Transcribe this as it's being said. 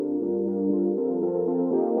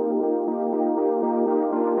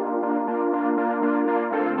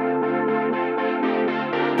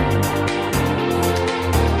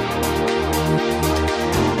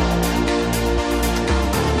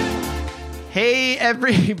Hey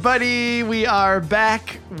everybody, we are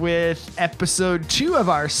back with episode 2 of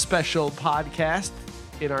our special podcast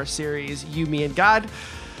in our series, You, Me, and God.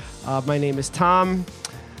 My name is Tom.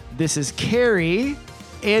 This is Carrie.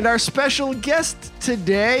 And our special guest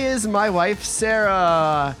today is my wife,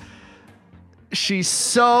 Sarah. She's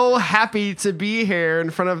so happy to be here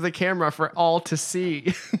in front of the camera for all to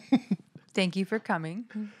see. Thank you for coming.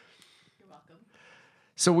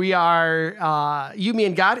 So we are, You, Me,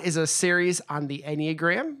 and God is a series on the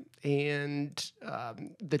Enneagram and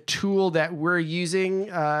the tool that we're using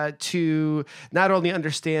to not only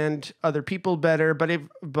understand other people better,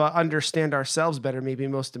 but understand ourselves better, maybe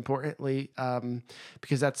most importantly,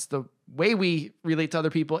 because that's the way we relate to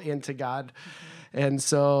other people and to God. Mm-hmm. And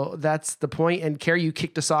so that's the point. And Carrie, you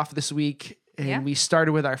kicked us off this week, and we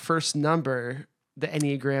started with our first number, the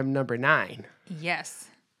Enneagram number 9. Yes.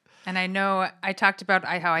 And I know I talked about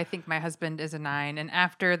how I think my husband is a 9. And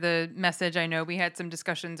after the message, I know we had some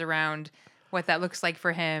discussions around what that looks like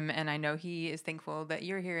for him. And I know he is thankful that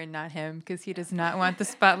you're here and not him because he does not want the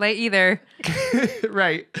spotlight either.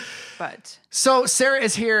 Right. But so Sarah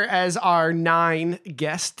is here as our 9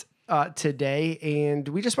 guest today, and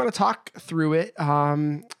we just want to talk through it.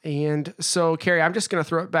 And so, Carrie, I'm just going to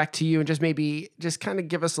throw it back to you and just kind of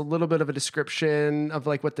give us a little bit of a description of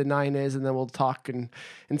like what the 9 is, and then we'll talk and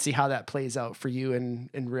see how that plays out for you in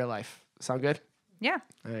real life. Sound good? Yeah.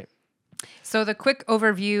 All right. So the quick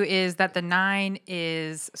overview is that the 9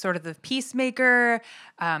 is sort of the peacemaker,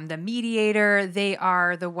 the mediator. They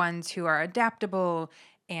are the ones who are adaptable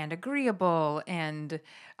and agreeable, and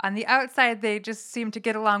on the outside, they just seem to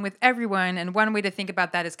get along with everyone. And one way to think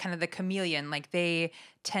about that is kind of the chameleon. Like they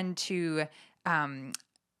tend to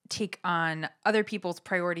take on other people's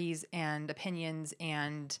priorities and opinions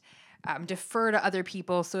and defer to other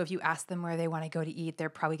people. So if you ask them where they want to go to eat, they're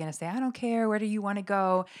probably going to say, I don't care. Where do you want to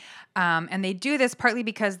go? And they do this partly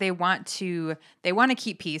because they want to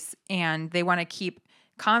keep peace and they want to keep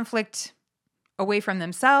conflict away from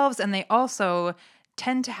themselves. And they also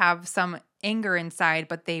tend to have some anger inside,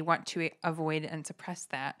 but they want to avoid and suppress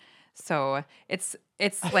that. So it's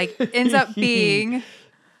like ends up being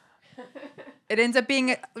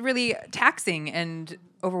really taxing and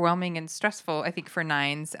overwhelming and stressful, I think, for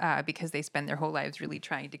 9s because they spend their whole lives really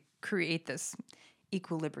trying to create this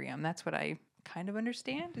equilibrium. That's what I kind of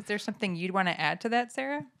understand. Is there something you'd want to add to that,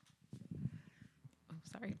 Sarah? Oh,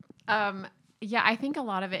 sorry. Yeah, I think a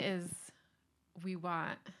lot of it is we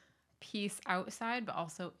want peace outside, but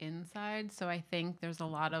also inside. So I think there's a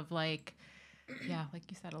lot of like you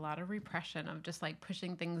said, a lot of repression of just like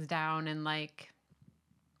pushing things down and like,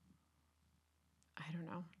 I don't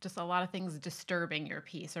know, just a lot of things disturbing your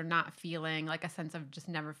peace or not feeling like a sense of just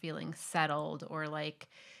never feeling settled or like,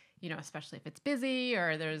 especially if it's busy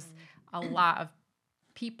or there's a lot of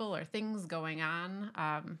people or things going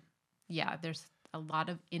on. There's a lot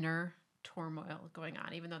of inner turmoil going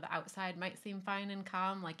on, even though the outside might seem fine and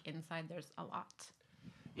calm, like inside there's a lot.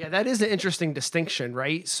 Yeah, that is an interesting distinction,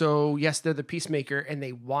 right? So yes, they're the peacemaker and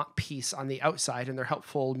they want peace on the outside and they're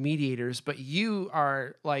helpful mediators, but you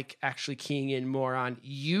are like actually keying in more on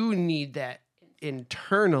you need that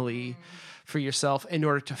internally for yourself in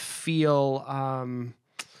order to feel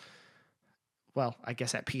I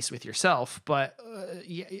guess at peace with yourself, but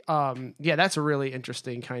that's a really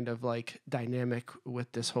interesting kind of like dynamic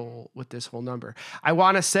with this whole number. I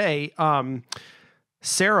want to say,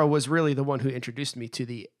 Sarah was really the one who introduced me to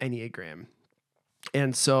the Enneagram.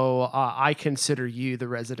 And so I consider you the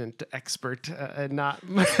resident expert and not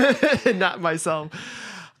myself.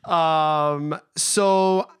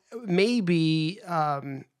 So maybe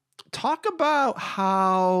talk about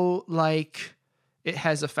how like it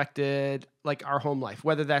has affected like our home life,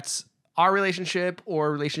 whether that's our relationship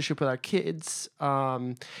or relationship with our kids,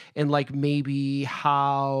 and like maybe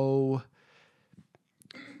how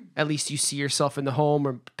at least you see yourself in the home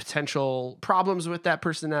or potential problems with that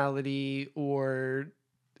personality or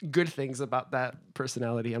good things about that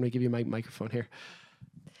personality. I'm going to give you my microphone here.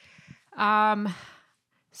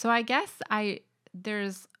 So I guess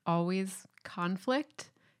there's always conflict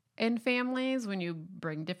in families when you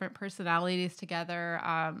bring different personalities together.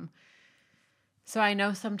 So I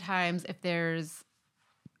know sometimes if there's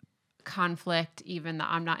conflict even that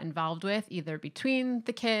I'm not involved with, either between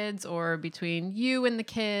the kids or between you and the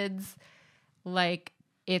kids, like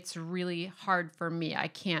it's really hard for me. I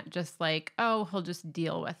can't just like, oh, he'll just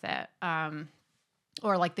deal with it.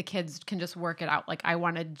 Or like the kids can just work it out. Like I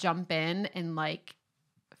want to jump in and like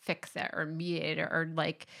fix it or mediate it or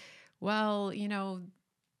like, well,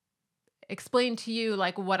 explain to you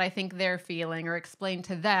like what I think they're feeling or explain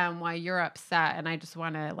to them why you're upset. And I just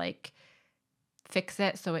want to like fix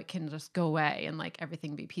it so it can just go away and like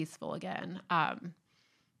everything be peaceful again. And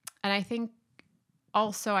I think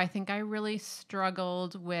also, I think I really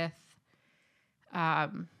struggled with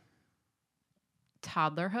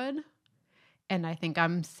toddlerhood. And I think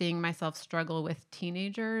I'm seeing myself struggle with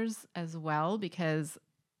teenagers as well because,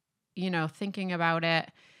 you know, thinking about it,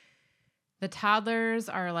 the toddlers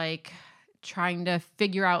are like trying to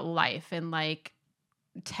figure out life and like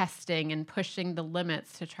testing and pushing the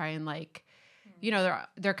limits to try and like, you know,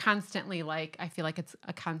 they're constantly like, I feel like it's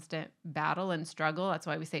a constant battle and struggle. That's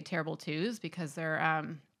why we say terrible twos, because they're,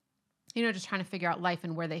 you know, just trying to figure out life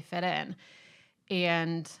and where they fit in.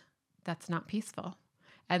 And that's not peaceful.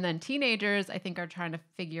 And then teenagers, I think, are trying to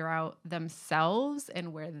figure out themselves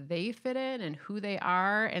and where they fit in and who they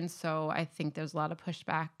are. And so I think there's a lot of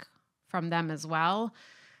pushback from them as well.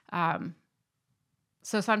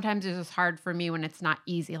 So sometimes it's just hard for me when it's not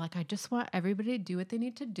easy. Like, I just want everybody to do what they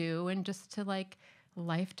need to do and just to like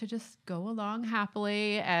life to just go along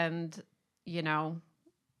happily. And, you know,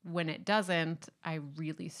 when it doesn't, I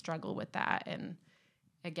really struggle with that. And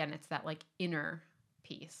again, it's that like inner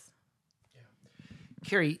peace.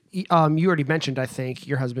 Carrie, you already mentioned, I think,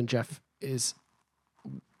 your husband, Jeff, is,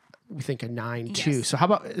 we think, a 9 too. Yes. So how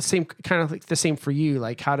about the same, kind of like the same for you?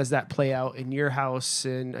 Like, how does that play out in your house?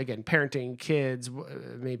 And again, parenting kids,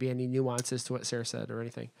 maybe any nuances to what Sarah said or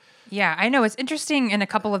anything? Yeah, I know. It's interesting in a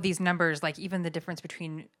couple of these numbers, like even the difference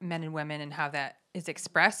between men and women and how that is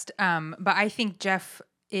expressed. But I think Jeff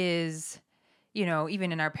is, you know,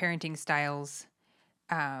 even in our parenting styles,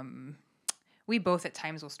 we both at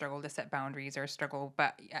times will struggle to set boundaries or struggle,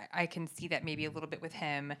 but I can see that maybe a little bit with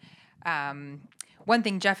him. One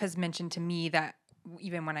thing Jeff has mentioned to me that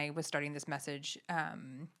even when I was starting this message,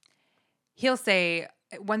 he'll say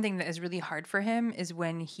one thing that is really hard for him is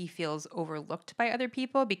when he feels overlooked by other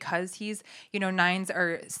people because he's, you know, 9s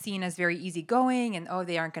are seen as very easygoing and, oh,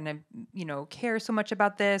 they aren't going to, you know, care so much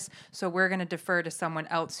about this. So we're going to defer to someone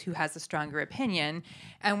else who has a stronger opinion.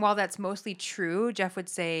 And while that's mostly true, Jeff would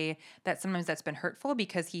say that sometimes that's been hurtful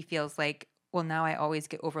because he feels like, well, now I always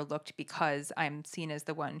get overlooked because I'm seen as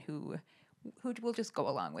the one who will just go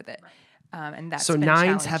along with it. And that's so been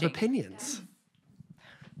 9s have challenging. opinions.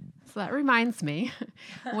 So that reminds me,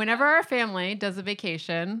 whenever our family does a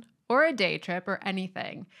vacation or a day trip or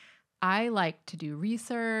anything, I like to do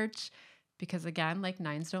research because, again, like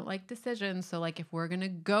 9s don't like decisions. So like if we're going to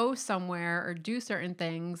go somewhere or do certain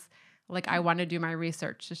things, like I want to do my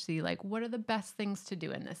research to see like what are the best things to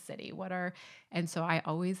do in this city? And so I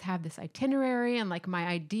always have this itinerary and like my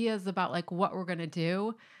ideas about like what we're going to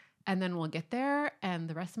do. And then we'll get there and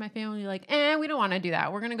the rest of my family like, we don't want to do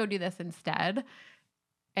that. We're going to go do this instead.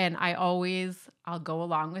 And I'll go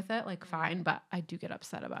along with it, like fine, but I do get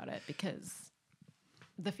upset about it because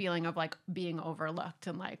the feeling of like being overlooked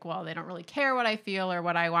and like, well, they don't really care what I feel or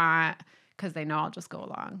what I want because they know I'll just go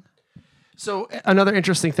along. So another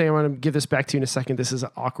interesting thing, I want to give this back to you in a second. This is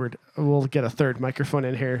awkward. We'll get a third microphone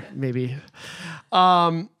in here, maybe.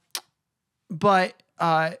 But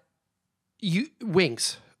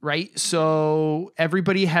wings. Right? So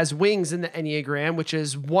everybody has wings in the Enneagram, which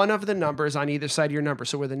is one of the numbers on either side of your number.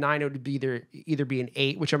 So where the 9 would be either be an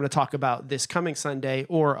 8, which I'm going to talk about this coming Sunday,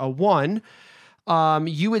 or a 1.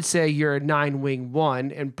 You would say you're a 9 wing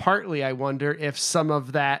 1. And partly I wonder if some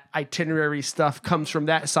of that itinerary stuff comes from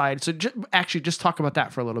that side. So just talk about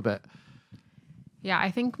that for a little bit. Yeah, I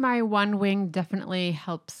think my 1 wing definitely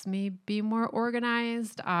helps me be more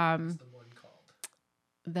organized.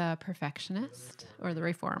 The perfectionist or the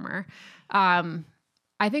reformer. I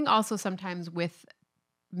think also sometimes with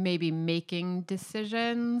maybe making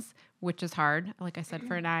decisions, which is hard, like I said,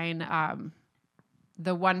 for a 9,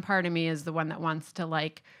 the one part of me is the one that wants to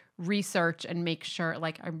like research and make sure,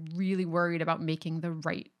 like I'm really worried about making the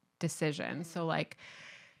right decision. So like,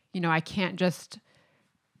 you know, I can't just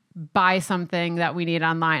buy something that we need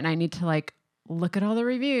online. I need to like look at all the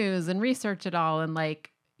reviews and research it all. And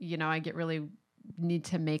like, you know, I get really need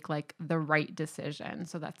to make like the right decision.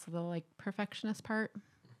 So that's the like perfectionist part,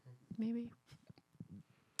 maybe.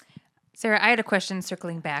 Sarah, I had a question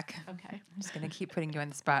circling back. Okay. I'm just going to keep putting you on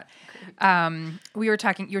the spot. You were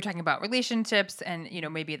talking about relationships and, you know,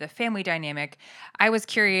 maybe the family dynamic. I was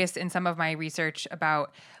curious in some of my research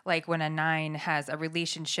about like when a 9 has a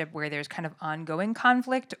relationship where there's kind of ongoing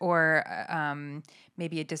conflict or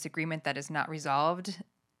maybe a disagreement that is not resolved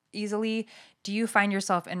easily. Do you find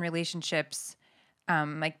yourself in relationships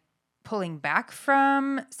like pulling back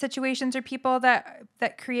from situations or people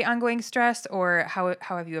that create ongoing stress, or how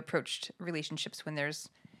have you approached relationships when there's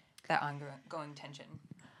that ongoing tension?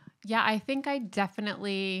 Yeah, I think I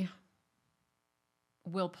definitely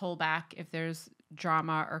will pull back if there's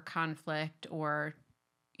drama or conflict or,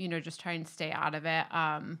 just try and stay out of it.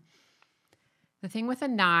 The thing with a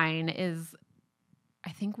 9 is I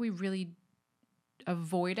think we really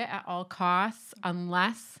avoid it at all costs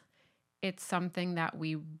unless it's something that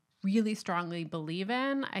we really strongly believe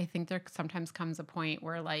in. I think there sometimes comes a point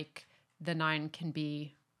where like the 9 can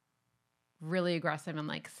be really aggressive and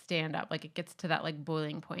like stand up, like it gets to that like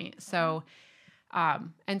boiling point. So,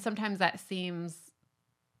 and sometimes that seems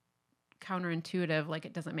counterintuitive, like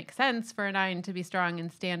it doesn't make sense for a 9 to be strong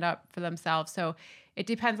and stand up for themselves. So it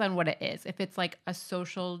depends on what it is. If it's like a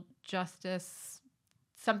social justice,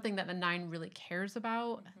 something that the 9 really cares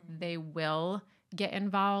about, they will get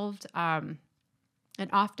involved. And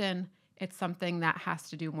often it's something that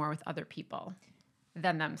has to do more with other people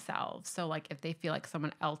than themselves. So like if they feel like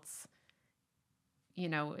someone else,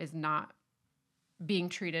 is not being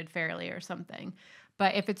treated fairly or something.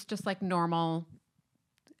 But if it's just like normal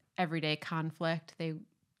everyday conflict, they,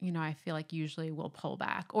 I feel like usually will pull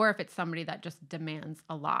back. Or if it's somebody that just demands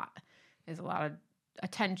a lot, is a lot of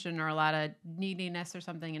attention or a lot of neediness or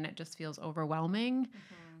something, and it just feels overwhelming.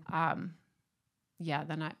 Then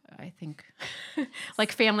I think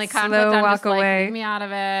like family conflict, Slow I'm walk just like, away. leave me out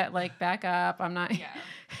of it, like back up. I'm not,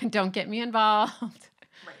 don't get me involved.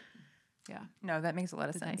 Right. Yeah. No, that makes a lot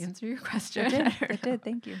of Did sense. that answer your question? It did.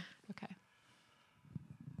 Thank you. Okay.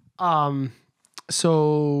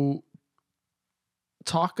 So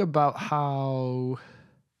talk about how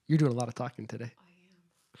you're doing a lot of talking today.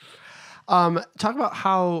 I am. Talk about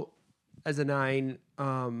how, as a 9,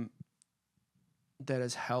 that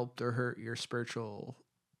has helped or hurt your spiritual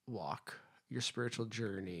walk, your spiritual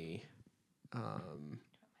journey.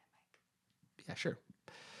 Yeah, sure.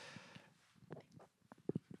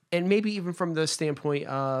 And maybe even from the standpoint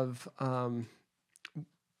of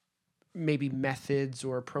maybe methods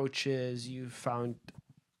or approaches you've found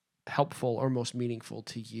helpful or most meaningful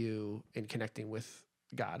to you in connecting with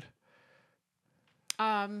God.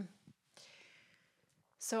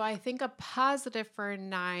 So I think a positive for a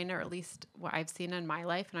 9, or at least what I've seen in my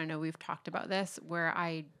life, and I know we've talked about this, where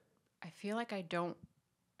I feel like I don't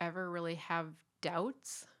ever really have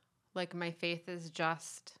doubts. Like my faith is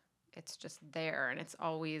it's just there, and it's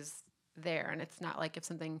always there. And it's not like if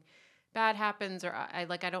something bad happens or I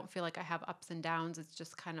don't feel like I have ups and downs. It's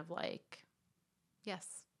just kind of like, yes,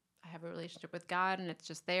 I have a relationship with God and it's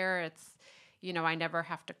just there. It's, I never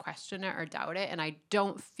have to question it or doubt it. And I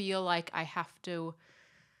don't feel like I have to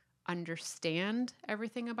understand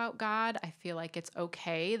everything about God. I feel like it's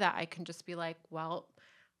okay that I can just be like, well,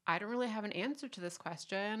 I don't really have an answer to this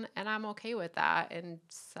question, and I'm okay with that. And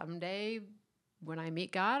someday when I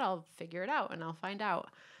meet God, I'll figure it out and I'll find out.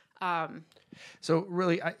 So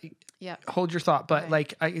really, hold your thought. But Okay.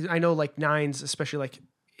 like, I know like 9s, especially like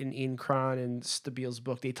in Ian Cron and Stabile's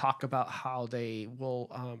book, they talk about how they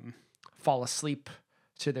will fall asleep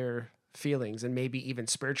to their feelings and maybe even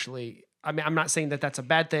spiritually. I mean, I'm not saying that that's a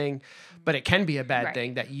bad thing, but it can be a bad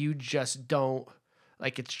thing that you just don't,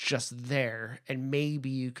 like, it's just there. And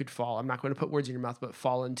maybe you could fall, I'm not going to put words in your mouth, but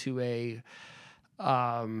fall into a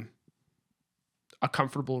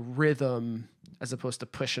comfortable rhythm as opposed to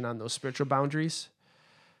pushing on those spiritual boundaries.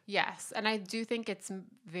 Yes. And I do think it's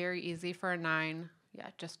very easy for a 9,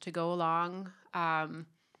 just to go along, and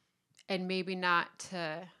maybe not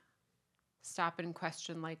to stop and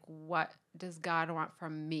question, like, what does God want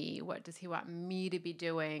from me? What does he want me to be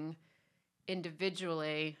doing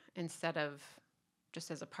individually instead of just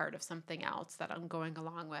as a part of something else that I'm going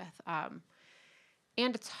along with?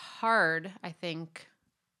 And it's hard, I think,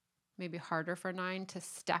 maybe harder for 9 to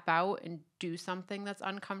step out and do something that's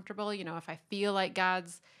uncomfortable. If I feel like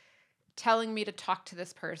God's telling me to talk to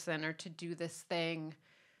this person or to do this thing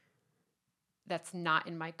that's not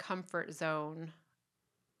in my comfort zone,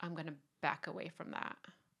 I'm going to back away from that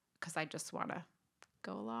because I just want to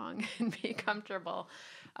go along and be comfortable.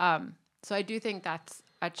 So I do think that's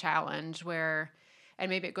a challenge where, and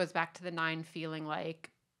maybe it goes back to the 9 feeling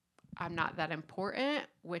like I'm not that important,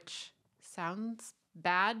 which sounds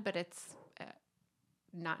bad, but it's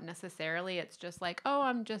not necessarily. It's just like, oh,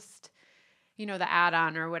 I'm just, the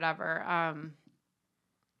add-on or whatever.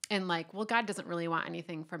 And like, well, God doesn't really want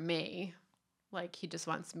anything from me. Like, he just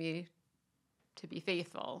wants me to be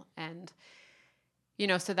faithful. And,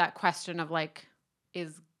 so that question of like,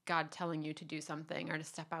 is God telling you to do something or to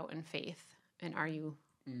step out in faith? And are you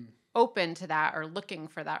open to that or looking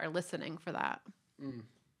for that or listening for that?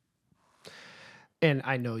 And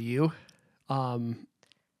I know you,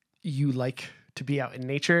 you like to be out in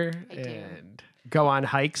nature and go on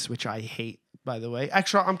hikes, which I hate, by the way.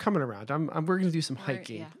 Actually, I'm coming around. We're going to do some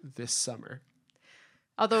hiking this summer.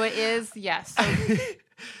 Although it is, yes. So,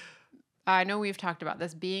 I know we've talked about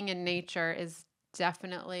this. Being in nature is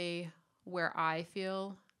definitely where I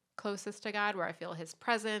feel closest to God, where I feel his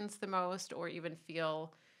presence the most, or even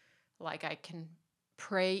feel like I can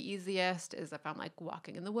pray easiest is if I'm like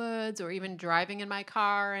walking in the woods or even driving in my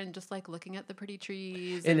car and just like looking at the pretty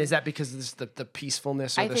trees. And is that because this the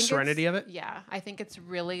peacefulness or the serenity of it? Yeah, I think it's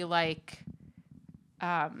really like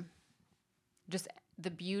just the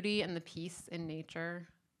beauty and the peace in nature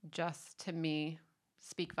just to me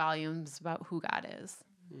speak volumes about who God is.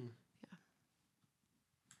 Can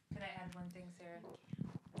I add one thing, Sarah?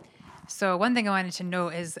 So one thing I wanted to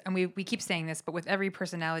note is, and we keep saying this, but with every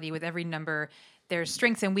personality, with every number, there's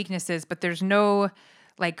strengths and weaknesses, but there's no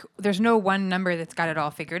one number that's got it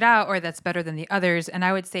all figured out or that's better than the others. And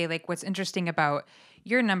I would say like what's interesting about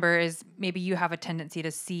your number is maybe you have a tendency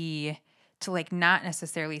to like not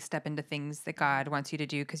necessarily step into things that God wants you to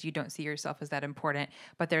do because you don't see yourself as that important.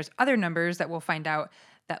 But there's other numbers that we'll find out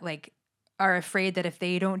that like are afraid that if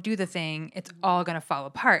they don't do the thing, it's all going to fall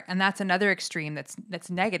apart. And that's another extreme that's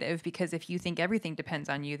negative, because if you think everything depends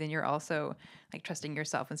on you, then you're also like trusting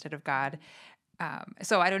yourself instead of God.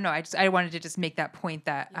 So I don't know. I wanted to just make that point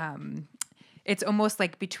that it's almost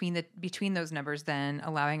like between those numbers, then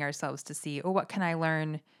allowing ourselves to see, oh, what can I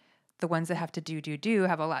learn? The ones that have to do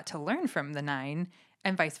have a lot to learn from the 9,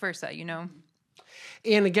 and vice versa, you know?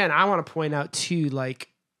 And again, I want to point out too, like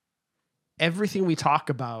everything we talk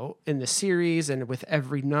about in the series and with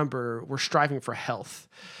every number, we're striving for health,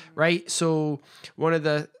 right? So one of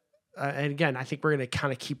the, and again, I think we're going to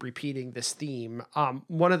kind of keep repeating this theme.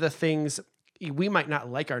 One of the things, we might not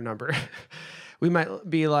like our number. We might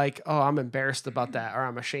be like, oh, I'm embarrassed about that, or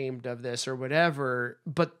I'm ashamed of this or whatever.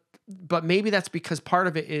 But maybe that's because part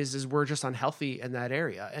of it is we're just unhealthy in that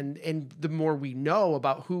area. And the more we know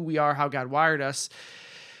about who we are, how God wired us,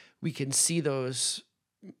 we can see those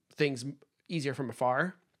things easier from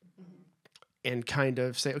afar and kind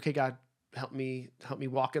of say, okay, God, help me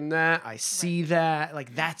walk in that. I see that.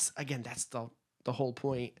 Like that's the whole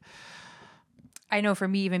point. I know for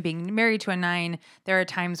me, even being married to a 9, there are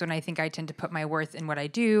times when I think I tend to put my worth in what I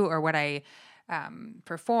do or what I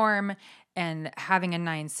perform. And having a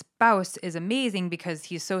 9 spouse is amazing because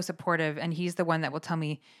he's so supportive, and he's the one that will tell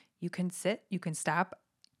me, you can sit, you can stop,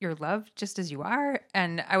 you're loved just as you are.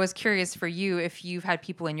 And I was curious for you if you've had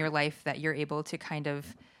people in your life that you're able to kind of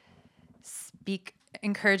speak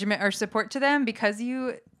encouragement or support to them because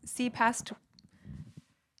you see past,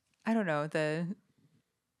 I don't know, the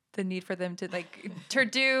need for them to like to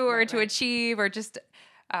do or to achieve or just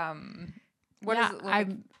what is it like?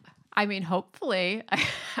 I mean, hopefully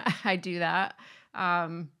I do that. I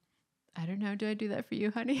don't know. Do I do that for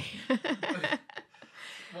you, honey?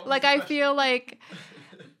 Like, I feel like,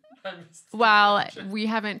 well, we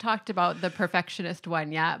haven't talked about the perfectionist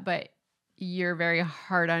one yet, but you're very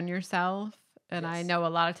hard on yourself. And yes. I know a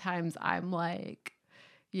lot of times I'm like,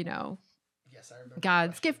 you know, yes, I remember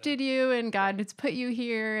God's gifted you and God has put you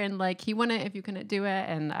here, and like he wouldn't if you couldn't do it.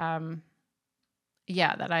 And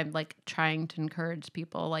that I'm like trying to encourage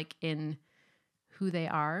people like in who they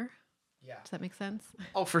are. Yeah. Does that make sense?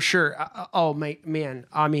 Oh, for sure. Man.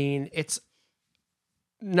 I mean, it's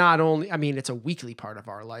not only, I mean, it's a weekly part of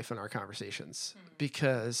our life and our conversations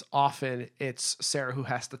because often it's Sarah who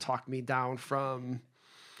has to talk me down from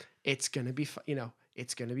it's going to be,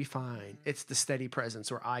 it's going to be fine. It's the steady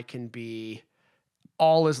presence where I can be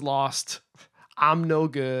all is lost. I'm no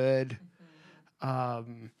good.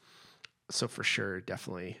 So for sure,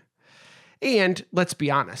 definitely. And let's be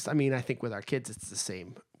honest. I mean, I think with our kids, it's the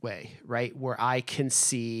same way, right? Where I can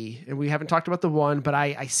see, and we haven't talked about the 1, but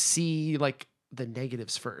I see like the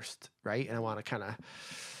negatives first, right? And I want to kind of,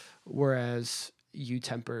 whereas you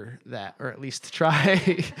temper that, or at least try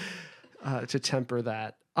to temper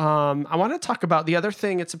that. I want to talk about the other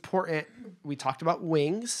thing. It's important. We talked about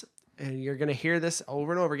wings, and you're going to hear this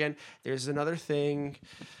over and over again. There's another thing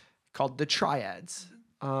called the triads.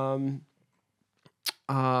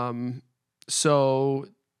 So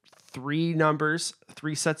 3 numbers,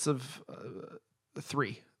 3 sets of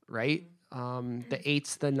 3, right? The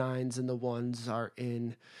 8s, the 9s, and the 1s are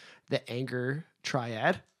in the anger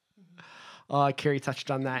triad. Carrie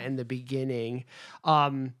touched on that in the beginning.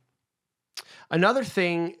 Another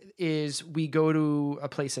thing is we go to a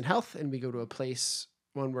place in health and we go to a place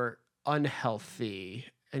when we're unhealthy.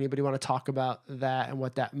 Anybody want to talk about that and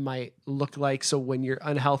what that might look like? So when you're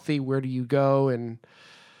unhealthy, where do you go and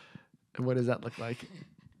what does that look like?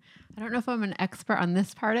 I don't know if I'm an expert on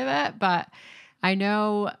this part of it, but I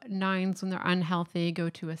know 9s when they're unhealthy go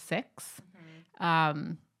to a 6,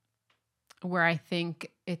 where I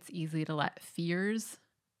think it's easy to let fears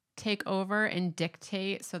take over and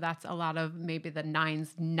dictate. So that's a lot of maybe the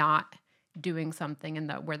 9s not doing something, and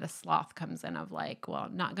where the sloth comes in of like, well,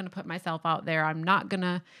 I'm not going to put myself out there. I'm not going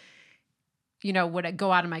to, would I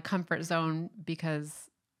go out of my comfort zone because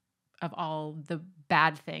of all the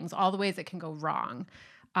bad things, all the ways it can go wrong.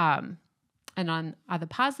 And on the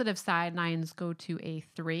positive side, 9s go to a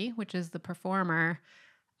 3, which is the performer.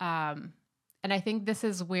 And I think this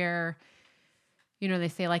is where, they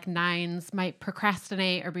say like 9s might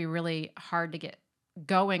procrastinate or be really hard to get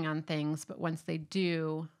going on things, but once they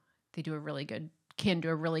do, they can do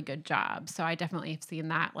a really good job. So I definitely have seen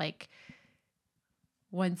that, like,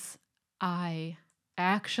 once I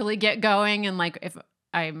actually get going and like if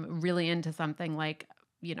I'm really into something, like,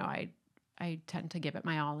 I tend to give it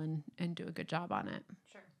my all and do a good job on it.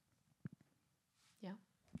 Sure. Yeah.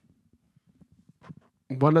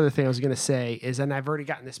 One other thing I was going to say is, and I've already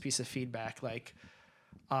gotten this piece of feedback, like,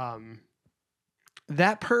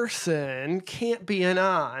 that person can't be a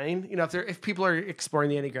 9, if people are exploring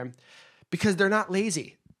the Enneagram, because they're not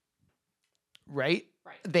lazy, right?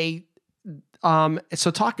 Right.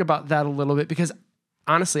 So talk about that a little bit, because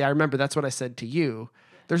honestly, I remember that's what I said to you.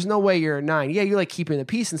 There's no way you're a 9. Yeah, you like keeping the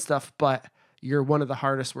peace and stuff, but you're one of the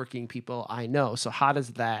hardest working people I know. So how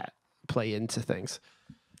does that play into things?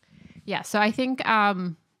 Yeah. So I think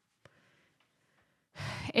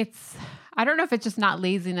I don't know if it's just not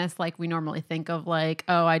laziness like we normally think of, like,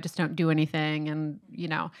 oh, I just don't do anything. And,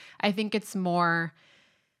 I think it's more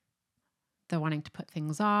the wanting to put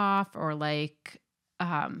things off, or like,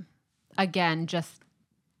 again, just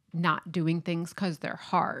not doing things because they're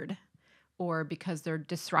hard, or because they're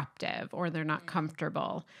disruptive, or they're not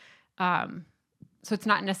comfortable. So it's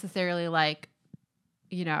not necessarily like,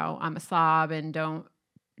 I'm a slob and don't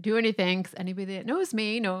do anything, because anybody that knows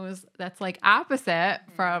me knows that's like opposite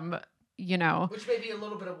from, Which may be a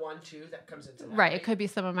little bit of 1, 2 that comes into that. Right. It could be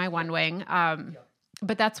some of my one wing.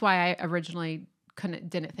 But that's why I originally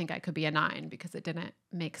didn't think I could be a 9, because it didn't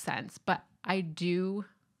make sense. But I do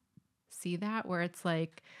see that where it's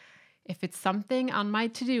like, if it's something on my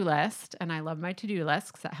to-do list, and I love my to-do list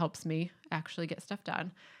because that helps me actually get stuff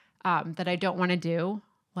done, that I don't want to do,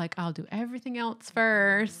 like, I'll do everything else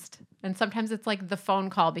first. And sometimes it's like the phone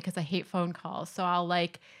call, because I hate phone calls. So I'll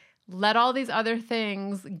like let all these other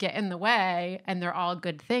things get in the way, and they're all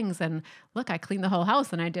good things. And look, I cleaned the whole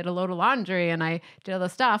house, and I did a load of laundry, and I did all the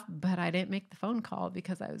stuff, but I didn't make the phone call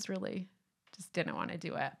because I was really just didn't want to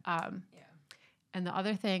do it. And the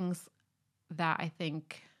other things that I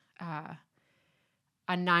think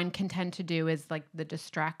a 9 can tend to do is like the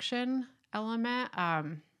distraction element.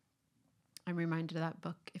 I'm reminded of that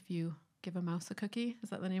book, If You Give a Mouse a Cookie. Is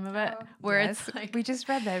that the name of it? Where it's like, we just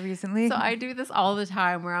read that recently. So I do this all the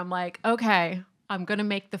time where I'm like, okay, I'm going to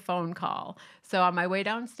make the phone call. So on my way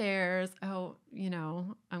downstairs, I'm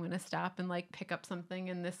going to stop and like pick up something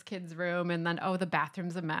in this kid's room. And then, the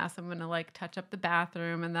bathroom's a mess. I'm going to like touch up the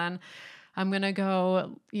bathroom. And then I'm going to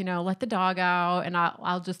go, let the dog out, and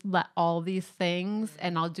I'll just let all these things,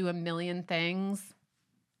 and I'll do a million things.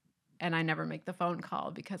 And I never make the phone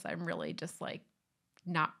call because I'm really just like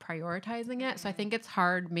not prioritizing it. So I think it's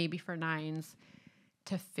hard maybe for 9s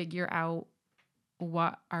to figure out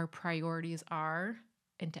what our priorities are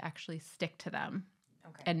and to actually stick to them,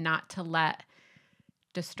 and not to let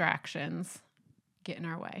distractions get in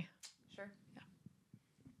our way.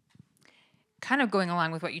 Kind of going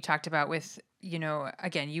along with what you talked about with,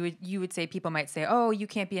 again, you would say, people might say, oh, you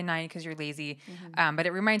can't be a 9 because you're lazy. But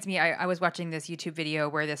it reminds me, I was watching this YouTube video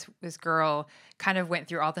where this girl kind of went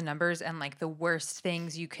through all the numbers and like the worst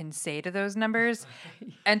things you can say to those numbers.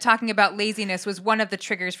 And talking about laziness was one of the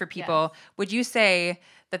triggers for people. Yes. Would you say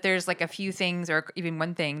that there's like a few things, or even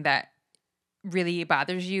one thing, that really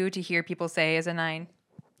bothers you to hear people say as a 9?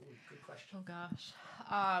 Good question. Oh gosh.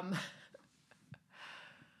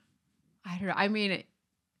 I don't know. I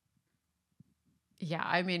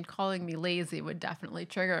mean, calling me lazy would definitely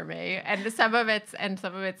trigger me. And some of it's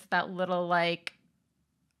that little, like,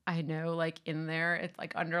 I know, like, in there, it's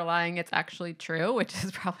like underlying it's actually true, which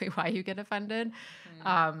is probably why you get offended.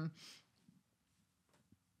 Yeah,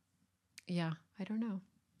 I don't know.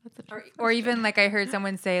 That's a tough or even like I heard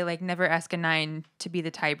someone say, like, never ask a 9 to be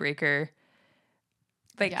the tiebreaker.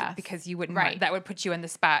 Like, yes. Because you wouldn't want, that would put you in the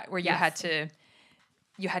spot where you had to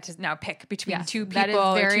now pick between two people. That is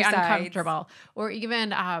very or two uncomfortable. sides. Or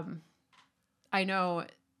even, I know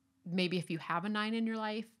maybe if you have a 9 in your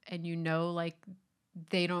life and like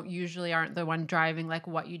they aren't the one driving like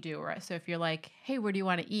what you do. Right? So if you're like, hey, where do you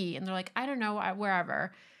want to eat? And they're like, I don't know,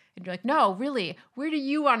 wherever. And you're like, no, really, where do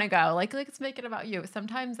you want to go? Like, let's make it about you.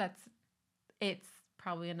 Sometimes it's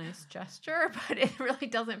probably a nice gesture, but it really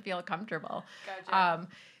doesn't feel comfortable. Gotcha.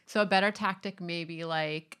 So a better tactic may be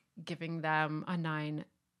like giving them a 9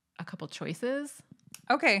 a couple choices.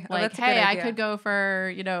 Okay. Oh, Like, that's a good hey, I idea. could go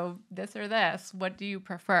for, this or this. What do you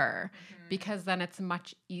prefer? Because then it's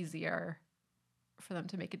much easier for them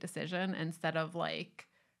to make a decision instead of like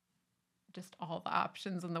just all the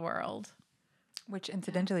options in the world. Which,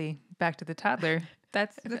 incidentally, back to the toddler.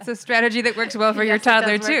 That's a strategy that works well for your Yes, it does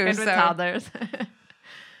toddler work too. good So with toddlers.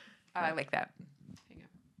 I like that.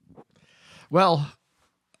 Well,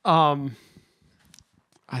 I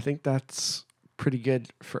think that's pretty good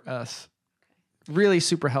for us. Really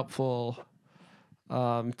super helpful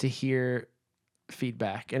to hear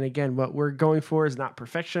feedback. And again, what we're going for is not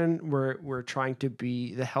perfection. We're trying to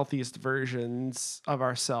be the healthiest versions of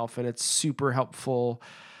ourselves, and it's super helpful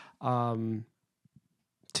to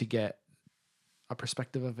get a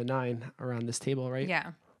perspective of a 9 around this table, right?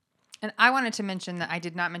 Yeah. And I wanted to mention that I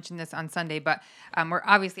did not mention this on Sunday, but we're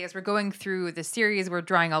obviously, as we're going through the series, we're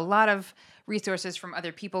drawing a lot of resources from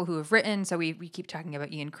other people who have written. So we keep talking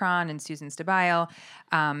about Ian Cron and Susan Stabile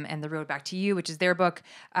and The Road Back to You, which is their book.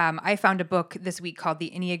 I found a book this week called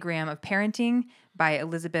The Enneagram of Parenting by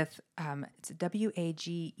Elizabeth, it's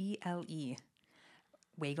Wagele,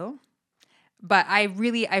 Wagle. But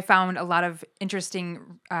I found a lot of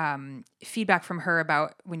interesting feedback from her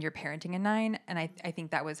about when you're parenting a 9. And I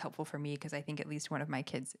think that was helpful for me because I think at least one of my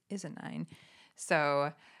kids is a 9.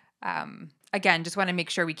 So again, just want to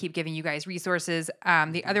make sure we keep giving you guys resources.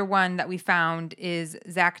 The other one that we found is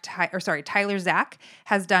Tyler Zach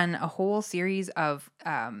has done a whole series of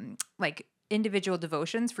like individual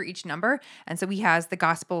devotions for each number. And so he has the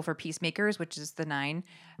Gospel for Peacemakers, which is the 9.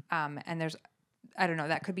 And there's I don't know,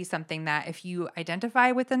 that could be something that if you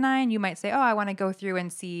identify with the 9, you might say, oh, I want to go through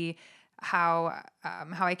and see how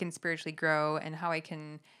I can spiritually grow and how I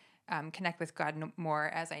can connect with God more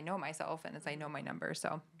as I know myself and as I know my number.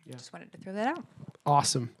 So just wanted to throw that out.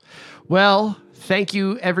 Awesome. Well, thank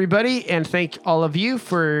you, everybody, and thank all of you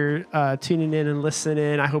for tuning in and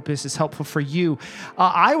listening. I hope this is helpful for you.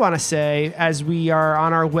 I want to say, as we are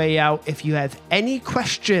on our way out, if you have any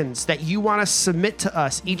questions that you want to submit to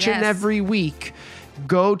us each and every week,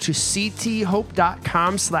 go to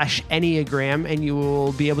cthope.com/Enneagram and you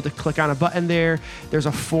will be able to click on a button there. There's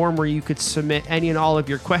a form where you could submit any and all of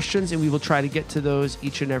your questions, and we will try to get to those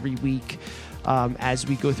each and every week as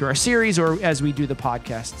we go through our series or as we do the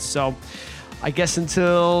podcast. So I guess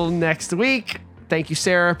until next week, thank you,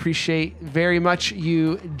 Sarah. Appreciate very much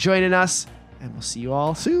you joining us, and we'll see you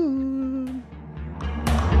all soon.